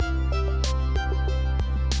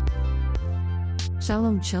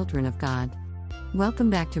Shalom, children of God. Welcome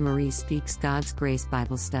back to Marie Speaks God's Grace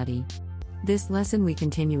Bible Study. This lesson we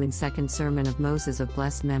continue in Second Sermon of Moses of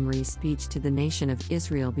blessed memory speech to the nation of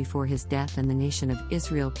Israel before his death and the nation of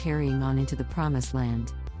Israel carrying on into the Promised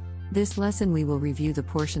Land. This lesson we will review the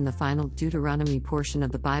portion, the final Deuteronomy portion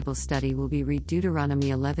of the Bible study will be read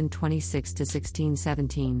Deuteronomy 11:26 to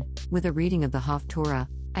 16:17, with a reading of the Haftorah,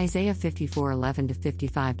 Isaiah 54:11 to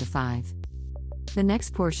 55:5. The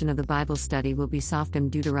next portion of the Bible study will be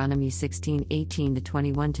Softim Deuteronomy 16:18 to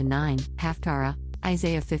 21:9, Haftarah,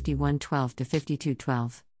 Isaiah 51:12 to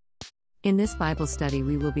 52:12. In this Bible study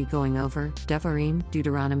we will be going over Devarim,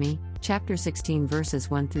 Deuteronomy, chapter 16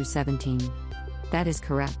 verses 1 through 17. That is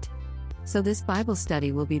correct. So this Bible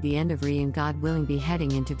study will be the end of and God willing be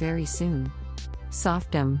heading into very soon.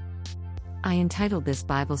 Softim. I entitled this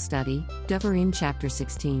Bible study, Devarim chapter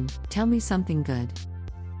 16, Tell Me Something Good.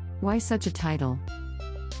 Why such a title?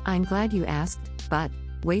 I'm glad you asked, but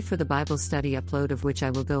wait for the Bible study upload, of which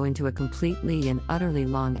I will go into a completely and utterly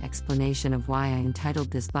long explanation of why I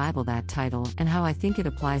entitled this Bible that title and how I think it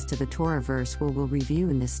applies to the Torah verse we'll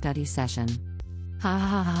review in this study session. Ha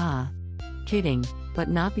ha ha ha. Kidding, but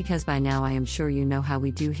not, because by now I am sure you know how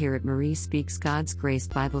we do here at Marie Speaks God's Grace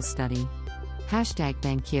Bible Study.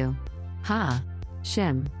 Thank you. Ha.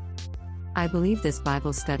 Shem. I believe this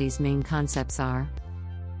Bible study's main concepts are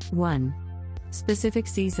 1. Specific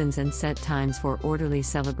seasons and set times for orderly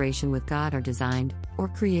celebration with God are designed, or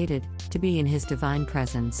created, to be in His divine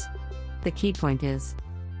presence. The key point is,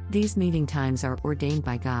 these meeting times are ordained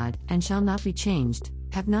by God, and shall not be changed,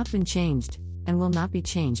 have not been changed, and will not be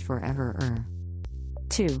changed forever.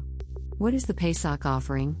 2. What is the Pesach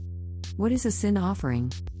offering? What is a sin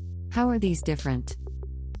offering? How are these different?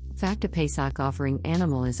 Fact: a Pesach offering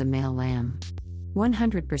animal is a male lamb.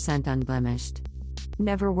 100% unblemished.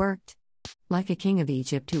 Never worked. Like a king of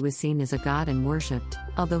Egypt who was seen as a god and worshipped,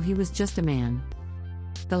 although he was just a man.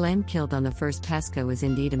 The lamb killed on the first Pesach is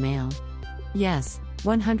indeed a male. Yes,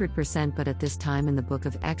 100%, but at this time in the book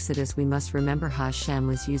of Exodus we must remember Hashem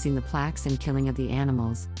was using the plagues and killing of the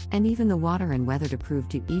animals, and even the water and weather to prove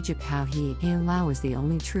to Egypt how He is the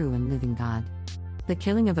only true and living God. The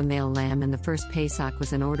killing of a male lamb in the first Pesach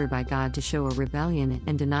was an order by God to show a rebellion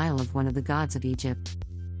and denial of one of the gods of Egypt.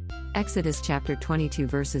 Exodus chapter 22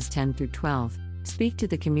 verses 10 through 12, speak to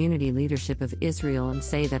the community leadership of Israel and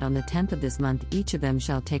say that on the 10th of this month each of them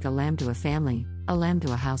shall take a lamb to a family, a lamb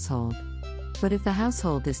to a household. But if the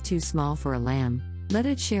household is too small for a lamb, let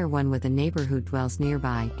it share one with a neighbor who dwells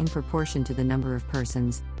nearby. In proportion to the number of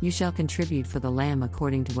persons, you shall contribute for the lamb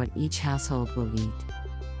according to what each household will eat.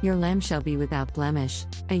 Your lamb shall be without blemish,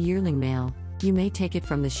 a yearling male. You may take it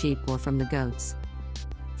from the sheep or from the goats.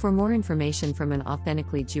 For more information from an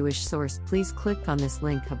authentically Jewish source, please click on this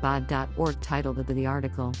link, Chabad.org, titled of the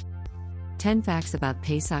article. 10 Facts About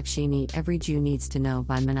Pesach Sheni Every Jew Needs to Know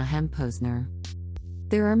by Menahem Posner.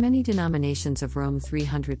 There are many denominations of Rome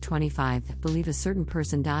 325 that believe a certain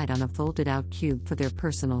person died on a folded-out cube for their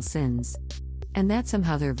personal sins, and that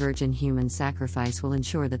somehow their virgin human sacrifice will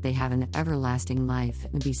ensure that they have an everlasting life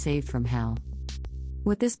and be saved from hell.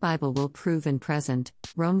 What this Bible will prove and present,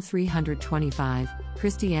 Rome 325,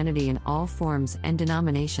 Christianity in all forms and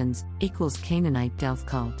denominations, equals Canaanite death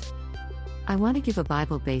cult. I want to give a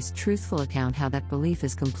Bible-based truthful account how that belief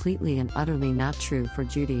is completely and utterly not true for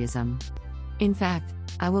Judaism. In fact,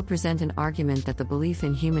 I will present an argument that the belief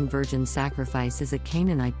in human virgin sacrifice is a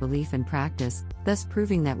Canaanite belief and practice, thus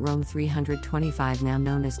proving that Rome 325, now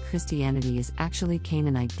known as Christianity, is actually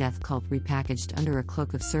Canaanite death cult repackaged under a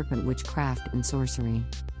cloak of serpent witchcraft and sorcery.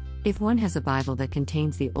 If one has a Bible that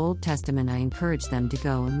contains the Old Testament, I encourage them to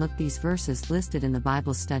go and look these verses listed in the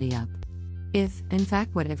Bible study up. If, in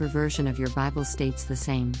fact, whatever version of your Bible states the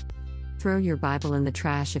same, throw your Bible in the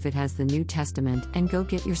trash if it has the New Testament and go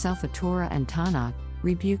get yourself a Torah and Tanakh.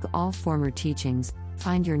 Rebuke all former teachings,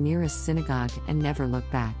 find your nearest synagogue and never look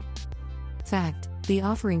back. Fact: the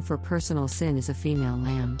offering for personal sin is a female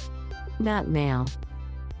lamb, not male.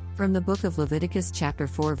 From the book of Leviticus chapter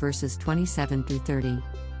 4 verses 27 through 30.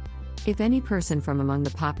 If any person from among the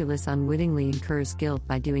populace unwittingly incurs guilt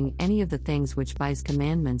by doing any of the things which by his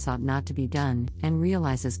commandments ought not to be done, and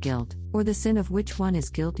realizes guilt, or the sin of which one is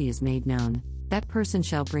guilty is made known, that person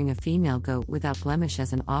shall bring a female goat without blemish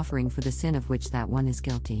as an offering for the sin of which that one is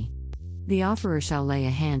guilty. The offerer shall lay a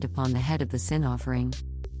hand upon the head of the sin offering.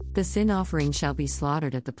 The sin offering shall be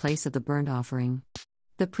slaughtered at the place of the burnt offering.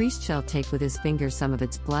 The priest shall take with his finger some of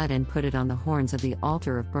its blood and put it on the horns of the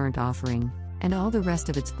altar of burnt offering, and all the rest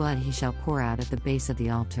of its blood he shall pour out at the base of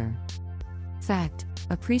the altar. Fact: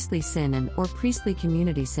 a priestly sin or priestly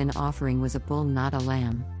community sin offering was a bull, not a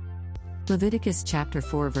lamb. Leviticus chapter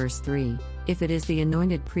 4 verse 3, If it is the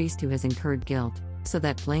anointed priest who has incurred guilt, so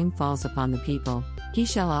that blame falls upon the people, he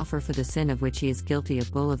shall offer for the sin of which he is guilty a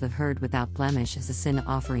bull of the herd without blemish as a sin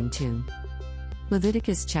offering too.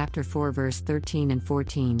 Leviticus chapter 4 verse 13 and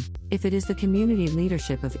 14. If it is the community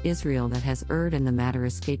leadership of Israel that has erred and the matter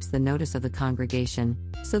escapes the notice of the congregation,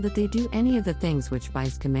 so that they do any of the things which by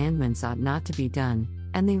his commandments ought not to be done,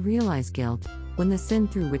 and they realize guilt, when the sin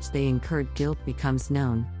through which they incurred guilt becomes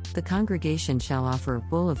known, the congregation shall offer a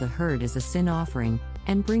bull of the herd as a sin offering,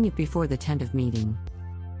 and bring it before the tent of meeting.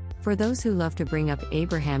 For those who love to bring up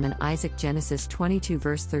Abraham and Isaac, Genesis 22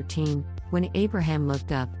 verse 13, when Abraham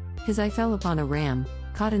looked up, his eye fell upon a ram,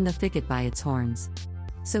 caught in the thicket by its horns.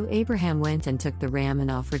 So Abraham went and took the ram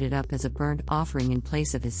and offered it up as a burnt offering in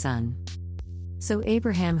place of his son. So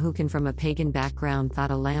Abraham, who came from a pagan background, thought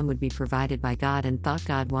a lamb would be provided by God and thought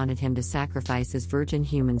God wanted him to sacrifice his virgin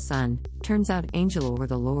human son. Turns out angel or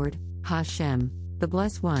the Lord, Hashem, the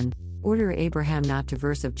Blessed One, order Abraham not to.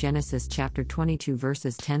 Verse of Genesis chapter 22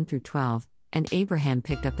 verses 10 through 12, and Abraham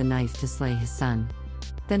picked up the knife to slay his son.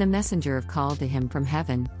 Then a messenger called to him from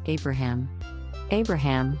heaven, Abraham,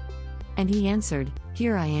 Abraham. And he answered,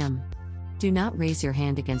 Here I am. Do not raise your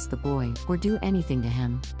hand against the boy, or do anything to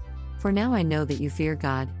him. For now I know that you fear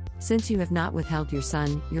God, since you have not withheld your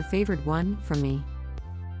son, your favored one, from me.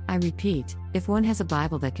 I repeat, if one has a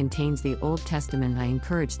Bible that contains the Old Testament, I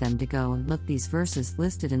encourage them to go and look these verses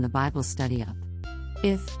listed in the Bible study up.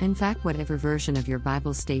 If, in fact, whatever version of your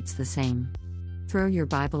Bible states the same. Throw your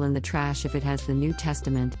Bible in the trash if it has the New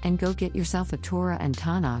Testament and go get yourself a Torah and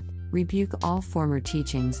Tanakh, rebuke all former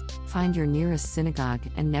teachings, find your nearest synagogue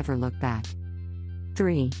and never look back.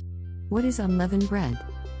 3. What is unleavened bread?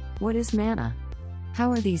 What is manna?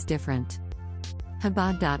 How are these different?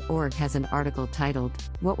 Chabad.org has an article titled,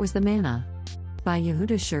 What Was the Manna? By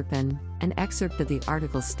Yehuda Sherpin. An excerpt of the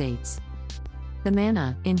article states, The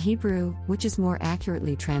manna, in Hebrew, which is more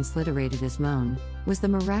accurately transliterated as mon, was the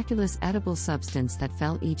miraculous edible substance that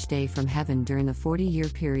fell each day from heaven during the 40-year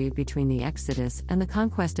period between the Exodus and the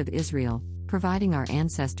conquest of Israel, providing our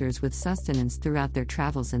ancestors with sustenance throughout their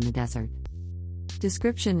travels in the desert.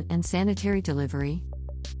 Description and sanitary delivery.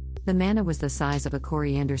 The manna was the size of a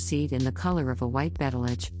coriander seed and the color of a white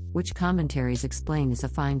betelage, which commentaries explain is a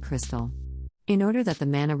fine crystal. In order that the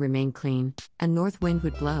manna remain clean, a north wind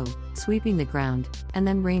would blow, sweeping the ground, and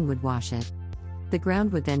then rain would wash it. The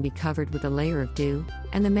ground would then be covered with a layer of dew,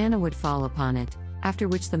 and the manna would fall upon it, after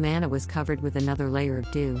which the manna was covered with another layer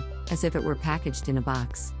of dew, as if it were packaged in a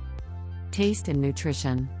box. Taste and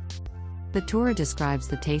nutrition. The Torah describes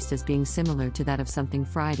the taste as being similar to that of something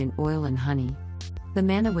fried in oil and honey. The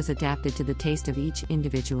manna was adapted to the taste of each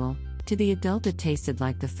individual. To the adult it tasted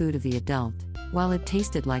like the food of the adult, while it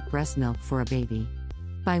tasted like breast milk for a baby.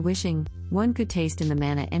 By wishing, one could taste in the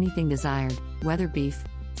manna anything desired, whether beef,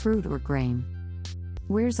 fruit or grain.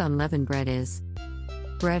 Where's unleavened bread is?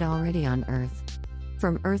 Bread already on earth.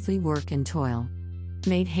 From earthly work and toil.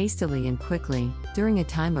 Made hastily and quickly, during a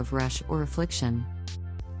time of rush or affliction.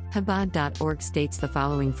 Chabad.org states the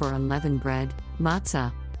following for unleavened bread: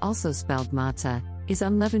 matzah, also spelled matzah, is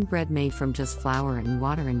unleavened bread made from just flour and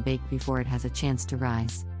water and baked before it has a chance to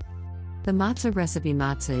rise. The matzah recipe.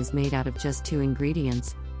 Matzah is made out of just two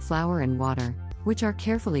ingredients, flour and water, which are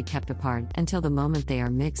carefully kept apart until the moment they are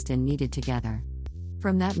mixed and kneaded together.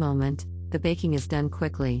 From that moment, the baking is done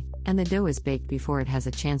quickly, and the dough is baked before it has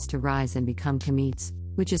a chance to rise and become chametz,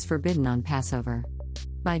 which is forbidden on Passover.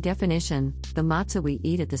 By definition, the matzah we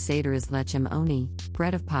eat at the Seder is lechem oni,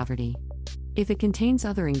 bread of poverty. If it contains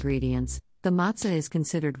other ingredients, the matzah is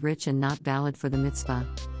considered rich and not valid for the mitzvah.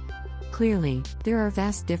 Clearly, there are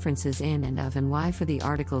vast differences in and of and why for the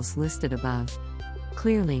articles listed above.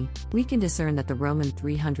 Clearly, we can discern that the Roman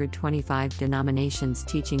 325 denominations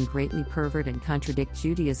teaching greatly pervert and contradict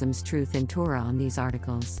Judaism's truth in Torah on these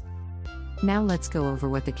articles. Now let's go over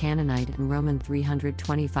what the Canaanite and Roman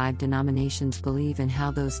 325 denominations believe and how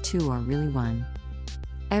those two are really one.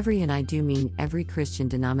 Every, and I do mean every, Christian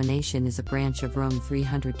denomination is a branch of Rome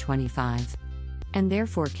 325. And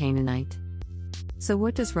therefore Canaanite. So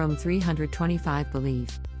what does Rome 325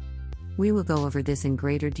 believe? We will go over this in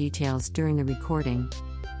greater details during the recording.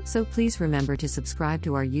 So please remember to subscribe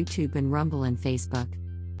to our YouTube and Rumble and Facebook.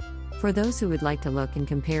 For those who would like to look and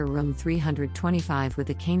compare Rome 325 with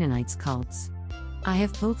the Canaanites' cults, I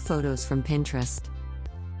have pulled photos from Pinterest.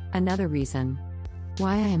 Another reason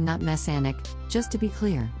why I am not Messianic, just to be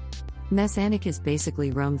clear. Messianic is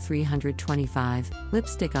basically Rome 325,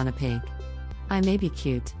 lipstick on a pig. I may be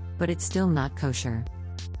cute, but it's still not kosher.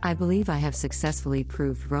 I believe I have successfully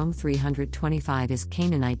proved Rome 325 is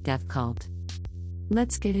Canaanite death cult.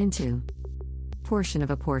 Let's get into portion of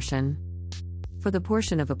a portion. For the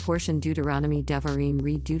portion of a portion Deuteronomy Devarim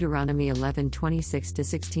read Deuteronomy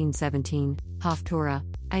 11:26-16-17, Haftorah,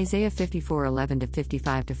 Isaiah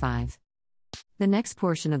 54:11-55-5. The next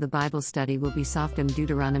portion of the Bible study will be Softim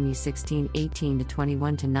Deuteronomy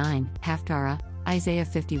 16:18-21-9, Haftarah, Isaiah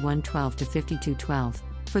 51:12-52-12,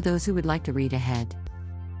 for those who would like to read ahead.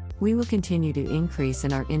 We will continue to increase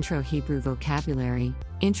in our intro Hebrew vocabulary,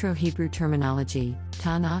 intro Hebrew terminology,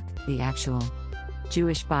 Tanakh, the actual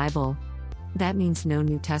Jewish Bible. That means no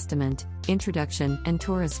New Testament, introduction, and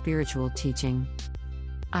Torah spiritual teaching.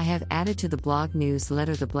 I have added to the blog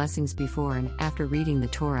newsletter the blessings before and after reading the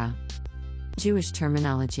Torah. Jewish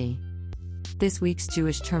terminology. This week's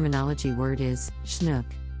Jewish terminology word is shnuk.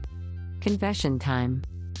 Confession time.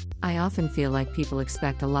 I often feel like people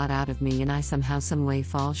expect a lot out of me and I somehow some way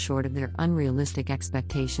fall short of their unrealistic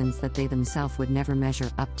expectations that they themselves would never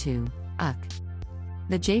measure up to.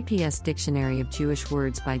 The JPS Dictionary of Jewish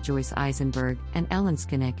Words by Joyce Eisenberg and Ellen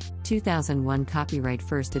Skinnick, 2001 copyright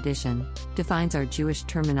first edition, defines our Jewish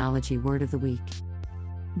terminology word of the week.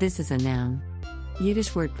 This is a noun.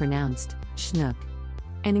 Yiddish word pronounced, shnuk.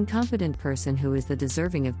 An incompetent person who is the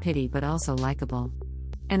deserving of pity but also likable.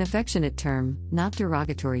 An affectionate term, not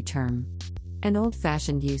derogatory term. An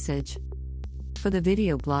old-fashioned usage. For the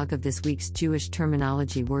video blog of this week's Jewish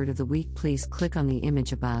terminology word of the week, please click on the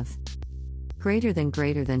image above. Greater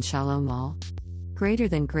than shalom all. Greater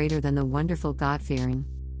than the wonderful God-fearing.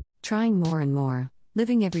 Trying more and more,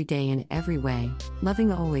 living every day in every way,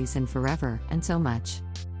 loving always and forever, and so much.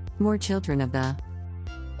 More children of the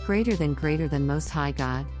greater than Most High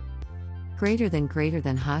God. Greater than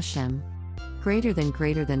Hashem. Greater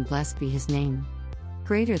than blessed be His name.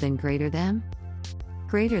 Greater than. Greater than.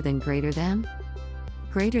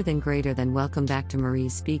 Welcome back to Marie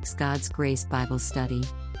Speaks God's Grace Bible Study.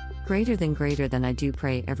 Greater than I do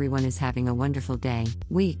pray everyone is having a wonderful day,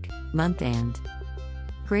 week, month and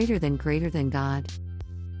greater than God.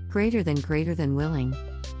 Greater than willing.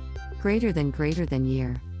 Greater than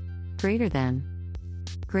year. Greater than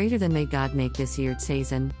may God make this year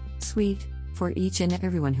season sweet for each and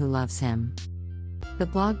everyone who loves Him. The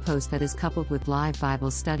blog post that is coupled with live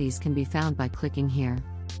Bible studies can be found by clicking here.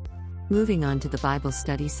 Moving on to the Bible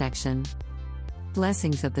study section.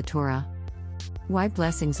 Blessings of the Torah. Why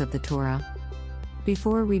blessings of the Torah?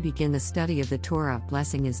 Before we begin the study of the Torah,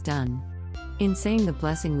 blessing is done. In saying the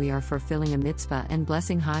blessing, we are fulfilling a mitzvah and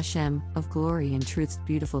blessing Hashem, of glory and truth's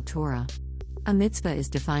beautiful Torah. A mitzvah is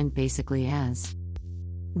defined basically as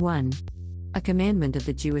 1. A commandment of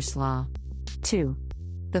the Jewish law. 2.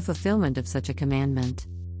 The fulfillment of such a commandment.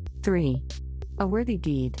 3. A worthy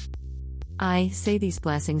deed. I say these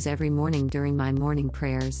blessings every morning during my morning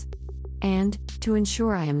prayers. And, to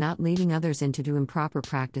ensure I am not leading others into improper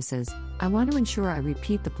practices, I want to ensure I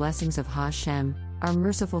repeat the blessings of Hashem, our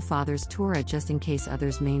merciful Father's Torah, just in case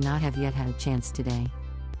others may not have yet had a chance today.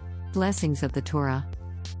 Blessings of the Torah.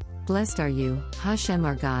 Blessed are you, Hashem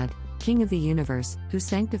our God, King of the universe, who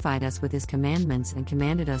sanctified us with His commandments and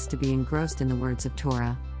commanded us to be engrossed in the words of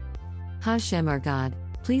Torah. Hashem our God,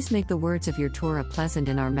 please make the words of your Torah pleasant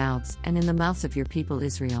in our mouths and in the mouths of your people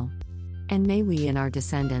Israel. And may we and our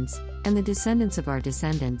descendants, and the descendants of our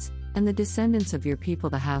descendants, and the descendants of your people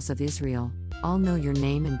the house of Israel, all know your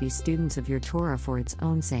name and be students of your Torah for its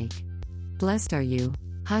own sake. Blessed are you,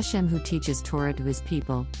 Hashem who teaches Torah to His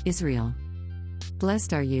people, Israel.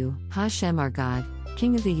 Blessed are you, Hashem our God,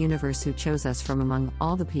 King of the universe who chose us from among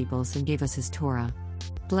all the peoples and gave us His Torah.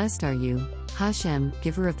 Blessed are you, Hashem,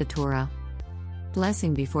 giver of the Torah.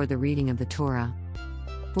 Blessing before the reading of the Torah.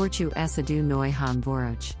 Borchu Esadu Noi Ham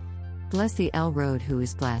Voroch. Bless the El Road who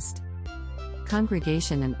is blessed.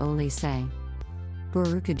 Congregation and Ole say.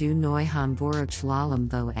 Baruch Adu Noi Ham Voroch Lalam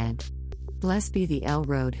Vo Ed. Blessed be the El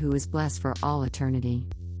Road who is blessed for all eternity.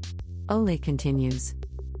 Ole continues.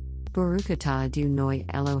 Baruch Atah Adu Noi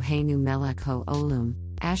Eloheinu Melech Ho Olum,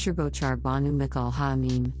 Asher Bochar Banu Mikal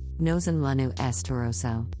Ha'amim, Nozen Lanu Es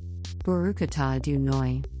Toroso. Baruch Atah Adu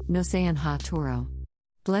Noi, Nosean Ha Toro.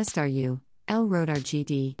 Blessed are you, El Rod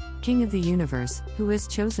RGD, King of the universe, who has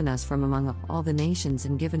chosen us from among all the nations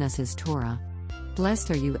and given us His Torah.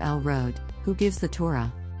 Blessed are you, El Rod, who gives the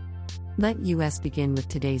Torah. Let us begin with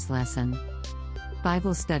today's lesson.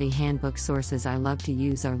 Bible Study Handbook sources I love to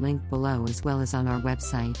use are linked below as well as on our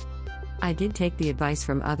website. I did take the advice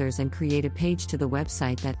from others and create a page to the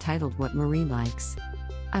website that titled What Marie Likes.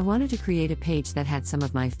 I wanted to create a page that had some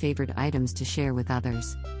of my favorite items to share with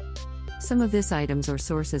others. Some of these items or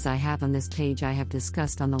sources I have on this page I have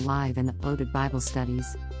discussed on the live and uploaded Bible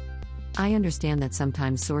studies. I understand that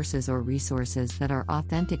sometimes sources or resources that are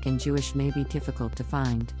authentic and Jewish may be difficult to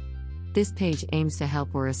find. This page aims to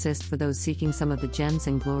help or assist for those seeking some of the gems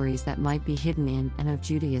and glories that might be hidden in and of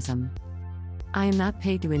Judaism. I am not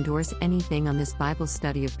paid to endorse anything on this Bible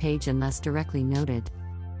study of page unless directly noted.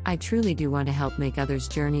 I truly do want to help make others'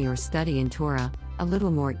 journey or study in Torah a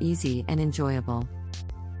little more easy and enjoyable.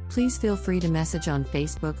 Please feel free to message on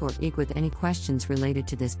Facebook or IG with any questions related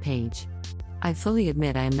to this page. I fully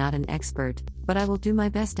admit I am not an expert, but I will do my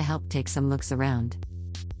best to help take some looks around.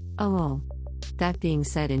 Oh. That being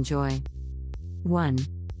said, enjoy. 1.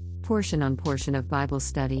 Portion on portion of Bible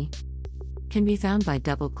study can be found by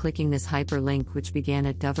double-clicking this hyperlink, which began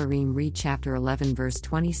at Devarim, read chapter 11 verse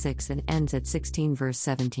 26 and ends at 16 verse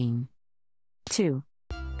 17. 2.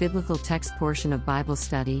 Biblical text portion of Bible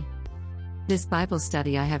study. This Bible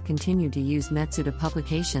study I have continued to use Metsuda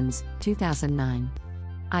Publications, 2009.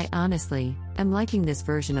 I honestly am liking this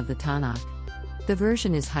version of the Tanakh. The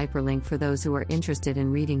version is hyperlinked for those who are interested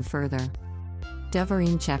in reading further.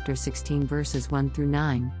 Devarim chapter 16 verses 1 through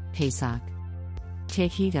 9, Pesach.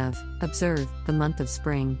 Take heed of, observe, the month of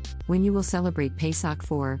spring, when you will celebrate Pesach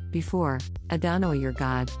before Adonai your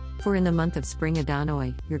God, for in the month of spring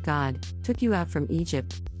Adonai, your God, took you out from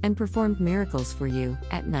Egypt, and performed miracles for you,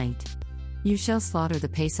 at night. You shall slaughter the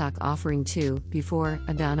Pesach offering before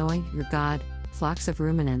Adonai your God, flocks of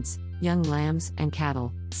ruminants, young lambs and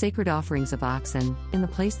cattle, sacred offerings of oxen, in the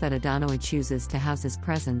place that Adonai chooses to house his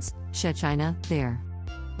presence, Shechina, there.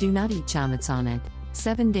 Do not eat chametz on it.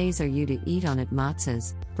 7 days are you to eat on it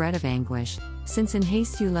matzahs, bread of anguish, since in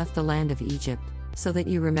haste you left the land of Egypt, so that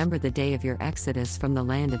you remember the day of your exodus from the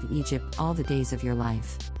land of Egypt all the days of your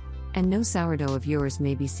life. And no sourdough of yours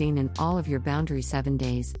may be seen in all of your boundary 7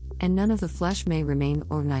 days, and none of the flesh may remain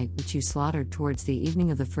overnight which you slaughtered towards the evening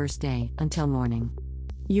of the first day, until morning.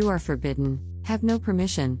 You are forbidden, have no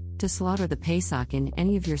permission, to slaughter the Pesach in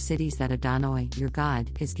any of your cities that Adonai, your God,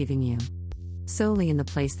 is giving you. Solely in the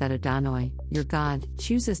place that Adonai, your God,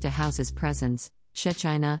 chooses to house his presence,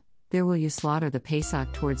 Shechina, there will you slaughter the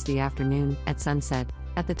Pesach towards the afternoon, at sunset,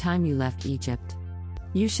 at the time you left Egypt.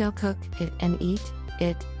 You shall cook it and eat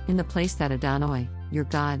it, in the place that Adonai, your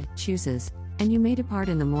God, chooses, and you may depart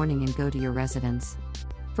in the morning and go to your residence.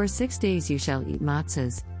 For 6 days you shall eat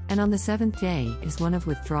matzahs, and on the 7th day is one of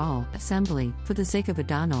withdrawal, assembly, for the sake of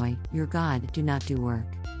Adonai, your God, do not do work.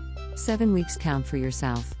 7 weeks count for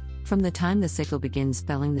yourself. From the time the sickle begins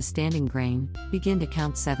spelling the standing grain, begin to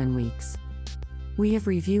count 7 weeks. We have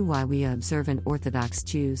reviewed why we observant Orthodox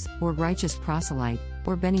Jews, or righteous proselyte,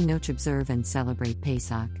 or Beni Noach observe and celebrate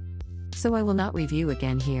Pesach. So I will not review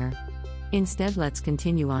again here. Instead, let's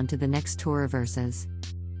continue on to the next Torah verses.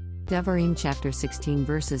 Devarim chapter 16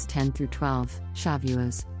 verses 10 through 12,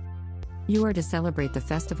 Shavuos. You are to celebrate the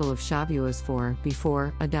festival of Shavuos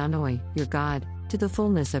before Adonai, your God, to the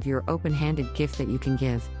fullness of your open-handed gift that you can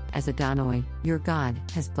give, as Adonai, your God,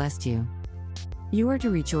 has blessed you. You are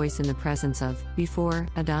to rejoice in the presence of, before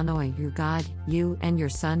Adonai, your God, you and your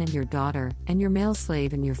son and your daughter, and your male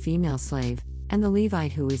slave and your female slave, and the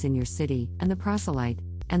Levite who is in your city, and the proselyte,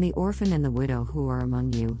 and the orphan and the widow who are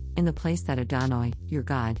among you, in the place that Adonai, your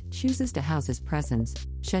God, chooses to house his presence,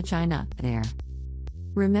 Shechina, there.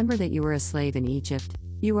 Remember that you were a slave in Egypt.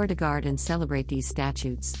 You are to guard and celebrate these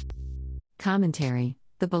statutes. Commentary.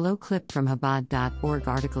 The below clip from Chabad.org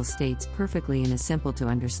article states perfectly in a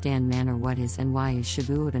simple-to-understand manner what is and why is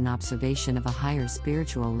Shavuot an observation of a higher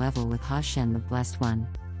spiritual level with Hashem the Blessed One.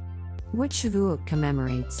 What Shavuot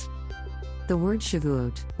commemorates? The word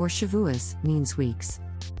Shavuot, or Shavuos, means weeks.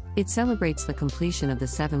 It celebrates the completion of the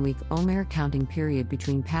 7-week Omer counting period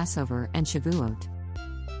between Passover and Shavuot.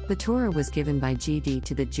 The Torah was given by GD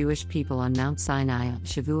to the Jewish people on Mount Sinai on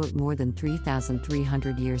Shavuot more than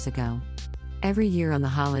 3,300 years ago. Every year on the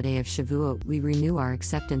holiday of Shavuot we renew our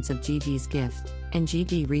acceptance of GD's gift, and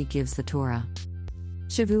GD re-gives the Torah.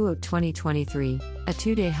 Shavuot 2023, a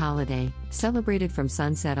 2-day holiday, celebrated from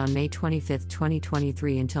sunset on May 25,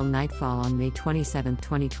 2023 until nightfall on May 27,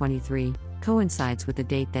 2023, coincides with the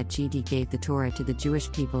date that GD gave the Torah to the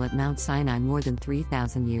Jewish people at Mount Sinai more than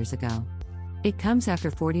 3,000 years ago. It comes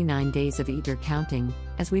after 49 days of eager counting,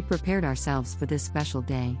 as we prepared ourselves for this special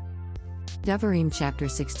day. Devarim chapter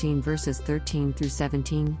 16 verses 13 through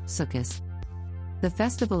 17, Sukkot. The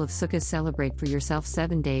festival of Sukkot celebrate for yourself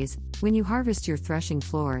 7 days, when you harvest your threshing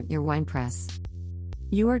floor, your winepress.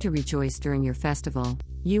 You are to rejoice during your festival,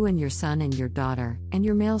 you and your son and your daughter, and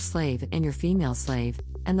your male slave and your female slave,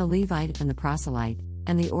 and the Levite and the proselyte,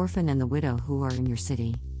 and the orphan and the widow who are in your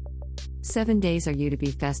city. 7 days are you to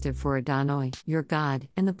be festive for Adonai, your God,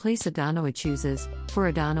 and the place Adonai chooses, for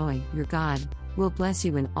Adonai, your God, will bless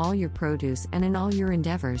you in all your produce and in all your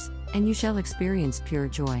endeavors, and you shall experience pure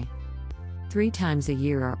joy. 3 times a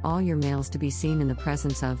year are all your males to be seen in the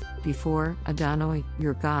presence of, before, Adonai,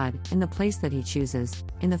 your God, in the place that he chooses,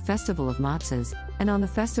 in the festival of Matzahs, and on the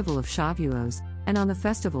festival of Shavuos, and on the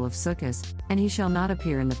festival of Sukkot, and he shall not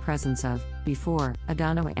appear in the presence of, before,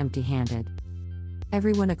 Adonai empty-handed.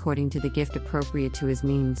 Everyone according to the gift appropriate to his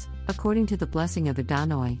means, according to the blessing of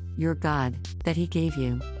Adonai, your God, that he gave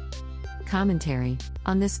you. Commentary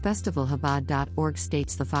on this festival. Chabad.org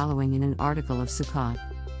states the following in an article of Sukkot.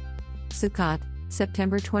 Sukkot,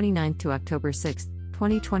 September 29 to October 6,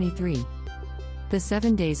 2023. The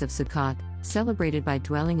 7 days of Sukkot, celebrated by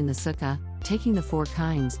dwelling in the Sukkah, taking the 4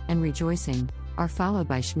 kinds, and rejoicing, are followed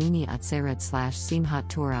by Shmini Atzeret/Simchat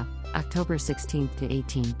Torah, October 16th to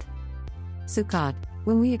 18th. Sukkot,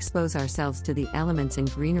 when we expose ourselves to the elements in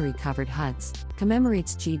greenery-covered huts,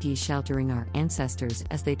 commemorates GD sheltering our ancestors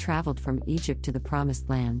as they traveled from Egypt to the Promised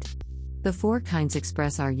Land. The 4 kinds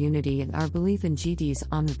express our unity and our belief in GD's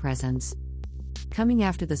omnipresence. Coming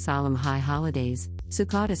after the solemn high holidays,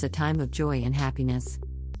 Sukkot is a time of joy and happiness.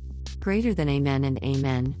 Greater than Amen and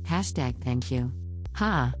Amen, #thank you.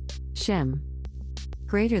 Shem.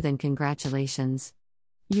 Greater than congratulations.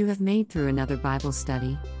 You have made through another Bible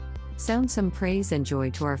study. Sound some praise and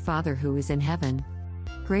joy to our Father who is in heaven.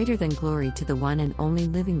 Greater than glory to the one and only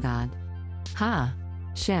living God.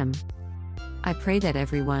 Shem. I pray that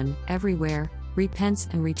everyone, everywhere, repents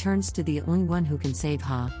and returns to the only one who can save.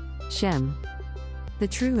 Shem. The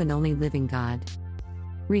true and only living God.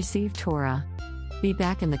 Receive Torah. Be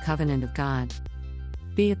back in the covenant of God.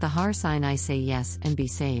 Be at the Har Sinai, say yes and be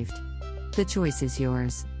saved. The choice is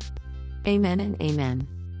yours. Amen and amen.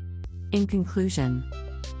 In conclusion,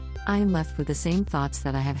 I am left with the same thoughts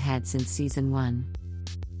that I have had since season 1.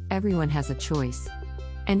 Everyone has a choice.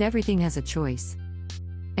 And everything has a choice.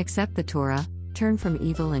 Accept the Torah, turn from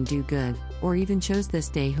evil and do good, or even choose this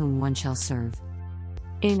day whom one shall serve.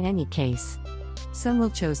 In any case, some will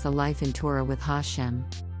choose the life in Torah with Hashem.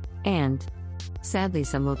 And, sadly,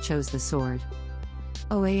 some will choose the sword.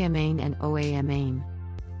 Oamen and Oamen.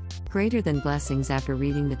 Greater than blessings after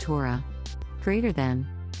reading the Torah. Greater than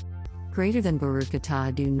Baruch atah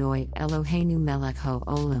Adonai Eloheinu melech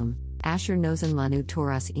ha-olam, asher nosen lanu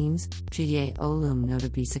Toras emes, Pshiyeh olam noda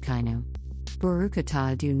bisakainu. Baruch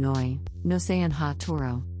atah Adonai, nosean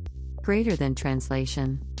ha-Torah. Greater than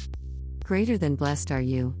translation. Greater than blessed are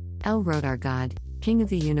you, El Rod our God, King of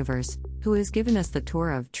the universe, who has given us the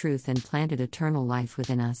Torah of truth and planted eternal life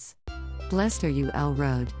within us. Blessed are you, El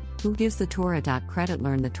Rod, who gives the Torah. Credit.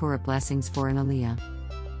 Learn the Torah blessings for an Aliyah.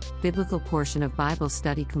 Biblical portion of Bible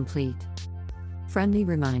study complete. Friendly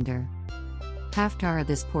reminder. Haftarah.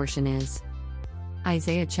 This portion is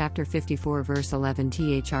Isaiah chapter 54 verse 11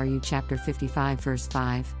 thru chapter 55 verse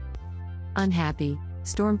 5. Unhappy,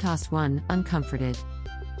 storm-tossed one, uncomforted.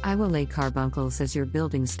 I will lay carbuncles as your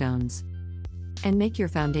building stones, and make your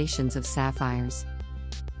foundations of sapphires.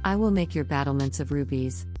 I will make your battlements of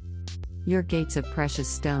rubies, your gates of precious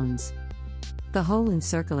stones, the whole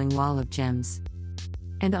encircling wall of gems.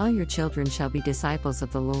 And all your children shall be disciples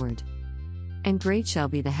of the Lord. And great shall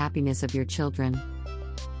be the happiness of your children.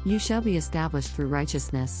 You shall be established through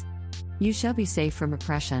righteousness. You shall be safe from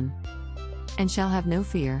oppression, and shall have no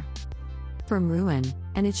fear from ruin,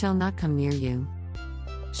 and it shall not come near you.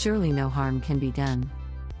 Surely no harm can be done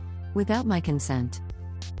without my consent.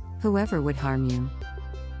 Whoever would harm you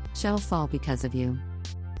shall fall because of you.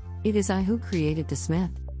 It is I who created the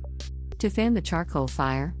smith to fan the charcoal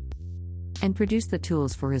fire and produce the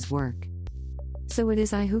tools for his work. So it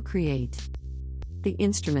is I who create the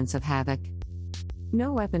instruments of havoc.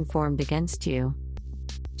 No weapon formed against you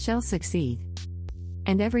shall succeed,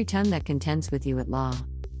 and every tongue that contends with you at law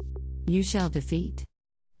you shall defeat.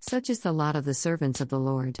 Such is the lot of the servants of the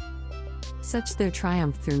Lord. Such their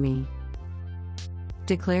triumph through me,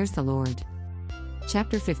 declares the Lord.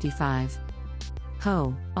 Chapter 55.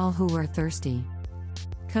 Ho, all who are thirsty,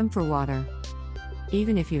 come for water.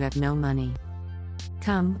 Even if you have no money,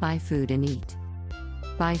 come, buy food and eat.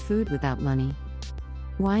 Buy food without money,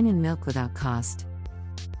 wine and milk without cost.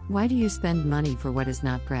 Why do you spend money for what is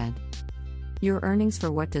not bread, your earnings for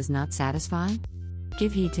what does not satisfy?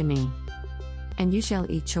 Give heed to me, and you shall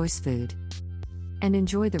eat choice food, and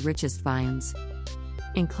enjoy the richest viands.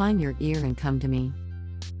 Incline your ear and come to me.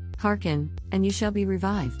 Hearken, and you shall be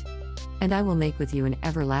revived, and I will make with you an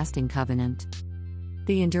everlasting covenant,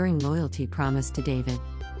 the enduring loyalty promised to David,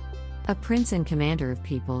 a prince and commander of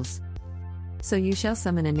peoples. So you shall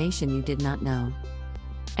summon a nation you did not know,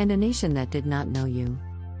 and a nation that did not know you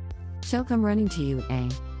shall come running to you,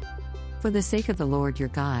 for the sake of the Lord your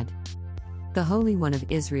God, the Holy One of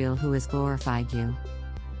Israel who has glorified you.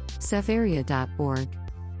 Sefaria.org.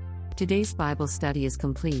 Today's Bible study is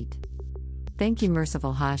complete. Thank you,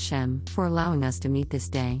 merciful Hashem, for allowing us to meet this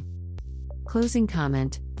day. Closing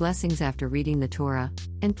comment: blessings after reading the Torah,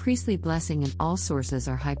 and priestly blessing and all sources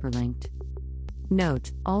are hyperlinked.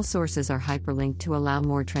 Note: all sources are hyperlinked to allow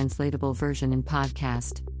more translatable version in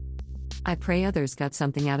podcast. I pray others got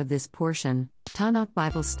something out of this portion, Tanakh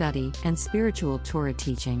Bible study, and spiritual Torah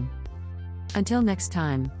teaching. Until next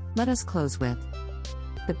time, let us close with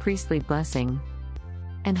the priestly blessing.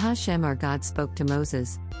 And Hashem our God spoke to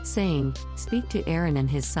Moses, saying, Speak to Aaron and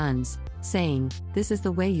his sons, saying, This is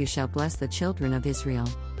the way you shall bless the children of Israel.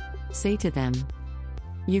 Say to them,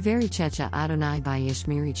 Yiverichecha Adonai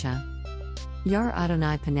Vayishmiricha. Yar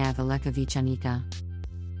Adonai Panav Aleka Vichanika.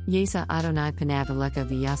 Yesa Adonai Panav Aleka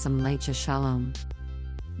Vyasam Lecha Shalom.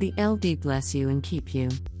 The LD bless you and keep you.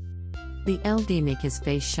 The LD make his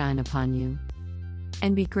face shine upon you,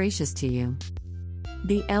 and be gracious to you.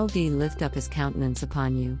 The LD lift up his countenance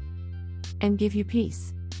upon you, and give you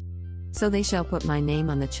peace. So they shall put my name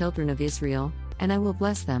on the children of Israel, and I will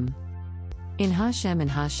bless them. In Hashem and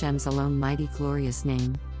Hashem's alone mighty glorious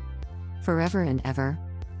name. Forever and ever.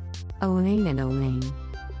 Omen and Omen.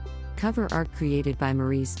 Cover art created by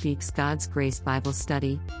Marie Speaks God's Grace Bible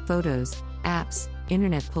Study, photos, apps,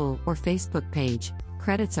 internet pull, or Facebook page.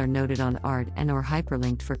 Credits are noted on art and or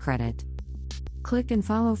hyperlinked for credit. Click and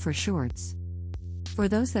follow for shorts. For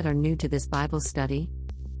those that are new to this Bible study,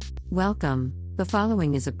 welcome. The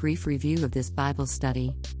following is a brief review of this Bible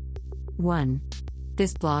study. 1.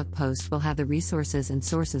 This blog post will have the resources and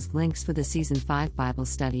sources links for the Season 5 Bible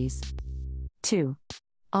studies. 2.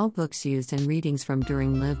 All books used and readings from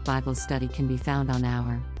during Live Bible Study can be found on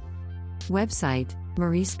our website,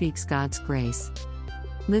 Marie Speaks God's Grace.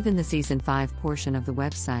 Live in the Season 5 portion of the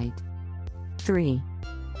website. 3.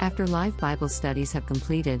 After live Bible studies have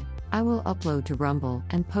completed, I will upload to Rumble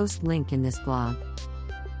and post link in this blog.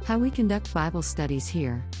 How we conduct Bible studies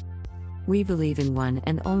here. We believe in one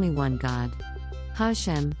and only one God.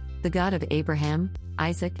 Hashem, the God of Abraham,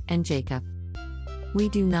 Isaac, and Jacob. We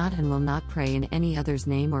do not and will not pray in any other's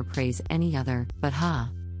name or praise any other, but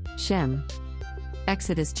Shem.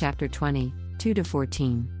 Exodus chapter 20,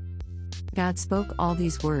 2-14. God spoke all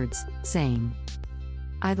these words, saying,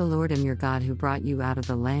 I the Lord am your God who brought you out of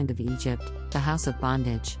the land of Egypt, the house of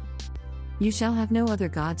bondage. You shall have no other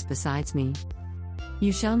gods besides me.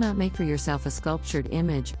 You shall not make for yourself a sculptured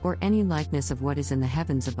image or any likeness of what is in the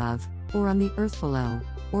heavens above, or on the earth below,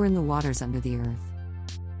 or in the waters under the earth.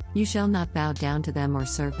 You shall not bow down to them or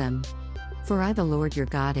serve them. For I the Lord your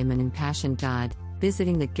God am an impassioned God,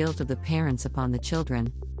 visiting the guilt of the parents upon the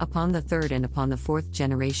children, upon the third and upon the fourth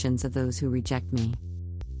generations of those who reject me.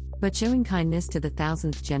 But showing kindness to the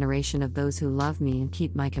 1000th generation of those who love me and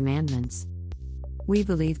keep my commandments. We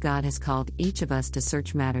believe God has called each of us to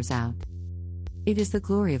search matters out. It is the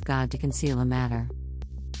glory of God to conceal a matter,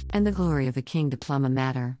 and the glory of a king to plumb a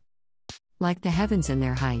matter. Like the heavens in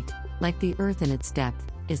their height, like the earth in its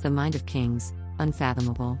depth, is the mind of kings,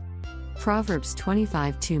 unfathomable. Proverbs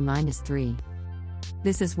 25:2-3.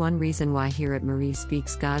 This is one reason why here at Marie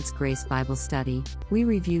Speaks God's Grace Bible Study, we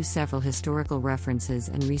review several historical references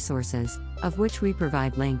and resources, of which we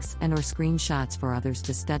provide links and or screenshots for others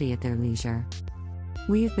to study at their leisure.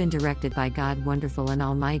 We have been directed by God Wonderful and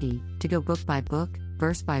Almighty, to go book by book,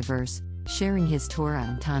 verse by verse, sharing His Torah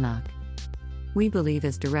and Tanakh. We believe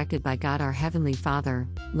as directed by God our Heavenly Father,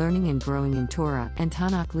 learning and growing in Torah and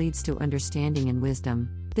Tanakh leads to understanding and wisdom.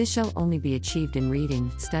 This shall only be achieved in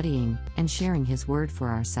reading, studying, and sharing His Word for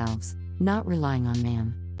ourselves, not relying on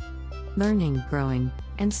man. Learning, growing,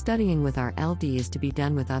 and studying with our LD is to be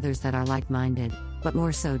done with others that are like-minded, but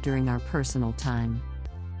more so during our personal time.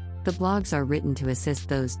 The blogs are written to assist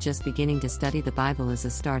those just beginning to study the Bible as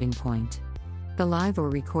a starting point. The live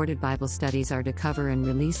or recorded Bible studies are to cover and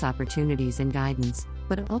release opportunities and guidance,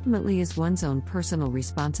 but it ultimately is one's own personal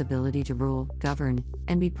responsibility to rule, govern,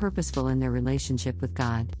 and be purposeful in their relationship with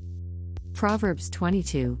God. Proverbs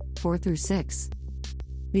 22:4-6.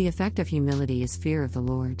 The effect of humility is fear of the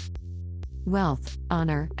Lord. Wealth,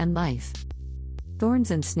 honor, and life.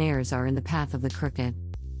 Thorns and snares are in the path of the crooked.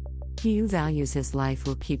 He who values his life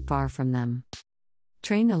will keep far from them.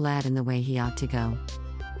 Train a lad in the way he ought to go.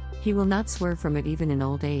 He will not swerve from it even in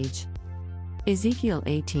old age. Ezekiel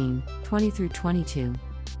 18:20-22.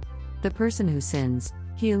 The person who sins,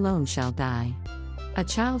 he alone shall die. A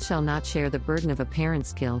child shall not share the burden of a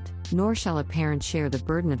parent's guilt, nor shall a parent share the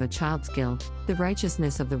burden of a child's guilt. The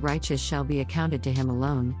righteousness of the righteous shall be accounted to him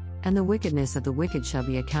alone, and the wickedness of the wicked shall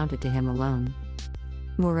be accounted to him alone.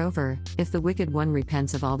 Moreover, if the wicked one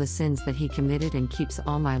repents of all the sins that he committed and keeps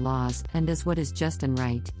all my laws and does what is just and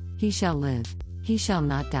right, he shall live, he shall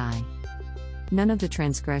not die. None of the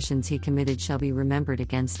transgressions he committed shall be remembered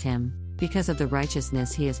against him, Because of the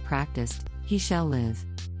righteousness he has practiced, he shall live.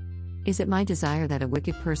 Is it my desire that a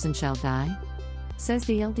wicked person shall die? Says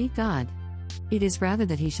the LD God. It is rather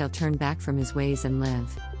that he shall turn back from his ways and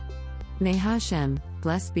live. May Hashem,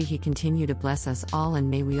 blessed be he, continue to bless us all, and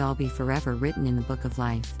may we all be forever written in the book of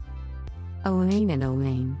life. Omein and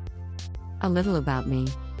Omein. A little about me: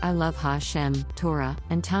 I love Hashem, Torah,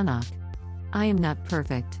 and Tanakh. I am not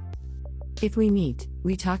perfect. If we meet,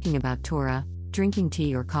 we talking about Torah, drinking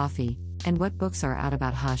tea or coffee, and what books are out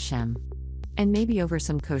about Hashem. And maybe over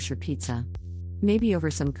some kosher pizza. Maybe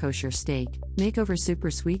over some kosher steak, make over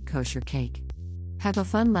super sweet kosher cake. Have a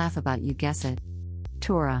fun laugh about, you guess it,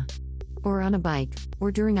 Torah. Or on a bike,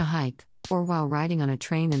 or during a hike, or while riding on a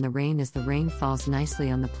train in the rain as the rain falls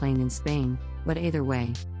nicely on the plain in Spain, but either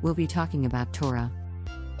way, we'll be talking about Torah.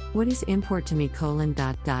 What is import to me: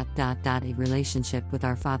 a relationship with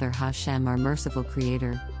our Father Hashem, our merciful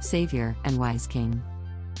Creator, Savior, and wise King.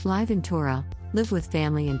 Live in Torah, live with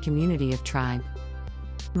family and community of tribe.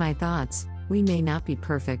 My thoughts: we may not be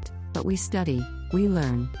perfect, but we study, we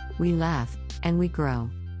learn, we laugh, and we grow.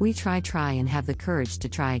 We try and have the courage to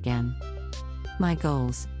try again. My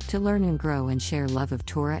goals: to learn and grow and share love of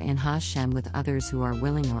Torah and Hashem with others who are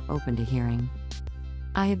willing or open to hearing.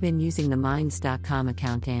 I have been using the Minds.com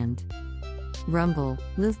account and Rumble,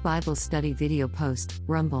 Live Bible Study Video Post,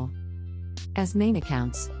 Rumble, as main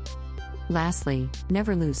accounts. Lastly,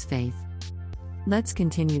 never lose faith. Let's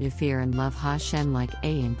continue to fear and love Hashem like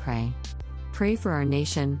A and pray. Pray for our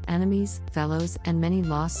nation, enemies, fellows, and many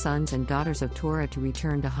lost sons and daughters of Torah to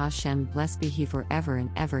return to Hashem. Blessed be he forever and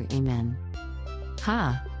ever. Amen.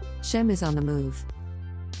 Shem is on the move.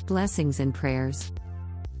 Blessings and prayers.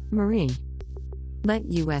 Marie. Let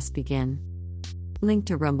us begin. Link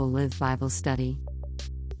to Rumble Live Bible Study.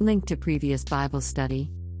 Link to previous Bible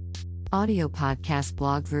study. Audio podcast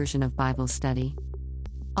blog version of Bible study.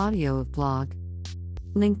 Audio of blog.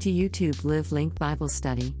 Link to YouTube Live Link Bible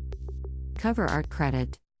Study. Cover art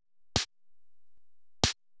credit.